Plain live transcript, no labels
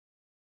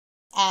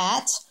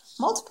at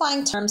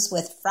multiplying terms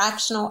with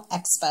fractional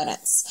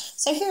exponents.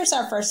 So here's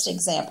our first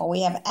example.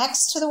 We have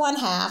x to the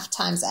 1/2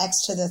 times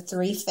x to the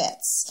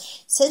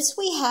 3/5. Since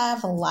we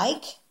have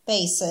like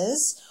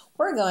bases,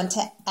 we're going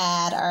to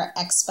add our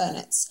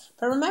exponents.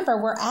 But remember,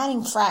 we're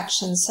adding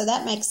fractions, so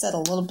that makes it a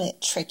little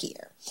bit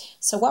trickier.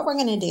 So what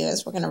we're going to do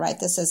is we're going to write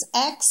this as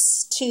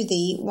x to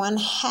the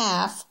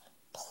 1/2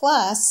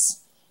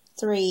 plus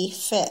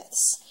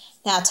 3/5.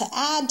 Now, to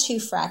add two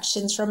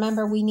fractions,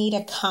 remember we need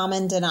a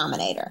common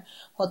denominator.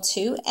 Well,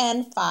 2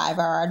 and 5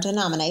 are our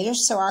denominators,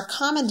 so our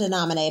common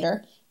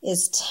denominator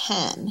is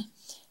 10.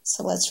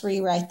 So let's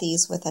rewrite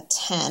these with a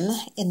 10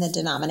 in the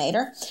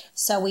denominator.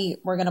 So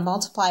we're going to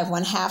multiply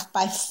 1/2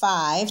 by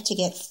 5 to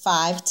get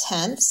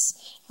 5/10,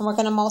 and we're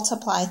going to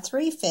multiply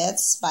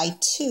 3/5 by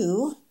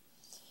 2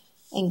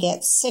 and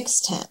get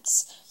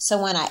 6/10.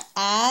 So when I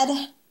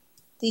add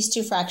these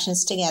two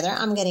fractions together,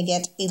 I'm going to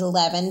get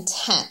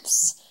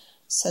 11/10.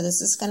 So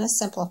this is going to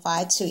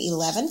simplify to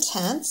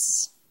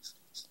 11/10,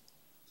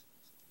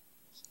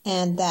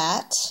 and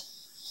that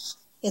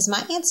is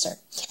my answer.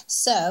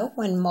 So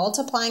when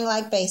multiplying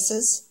like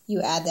bases,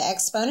 you add the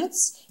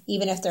exponents,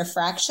 even if they're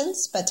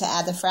fractions, but to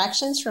add the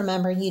fractions,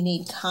 remember you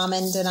need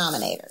common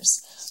denominators.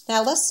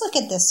 Now let's look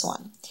at this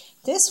one.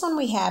 This one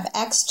we have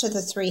x to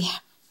the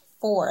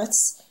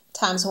 3/4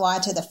 times y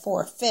to the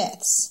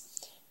 4/5.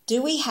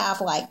 Do we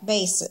have like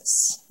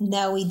bases?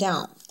 No, we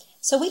don't.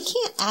 So we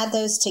can't add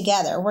those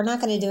together. We're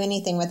not going to do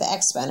anything with the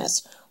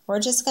exponents. We're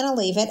just going to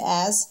leave it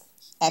as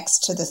x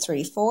to the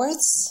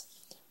 3/4,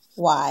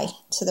 y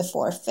to the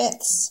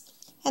 4/5.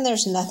 And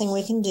there's nothing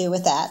we can do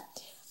with that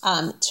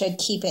to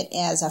keep it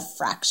as a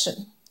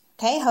fraction.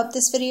 Okay, hope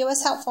this video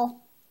was helpful.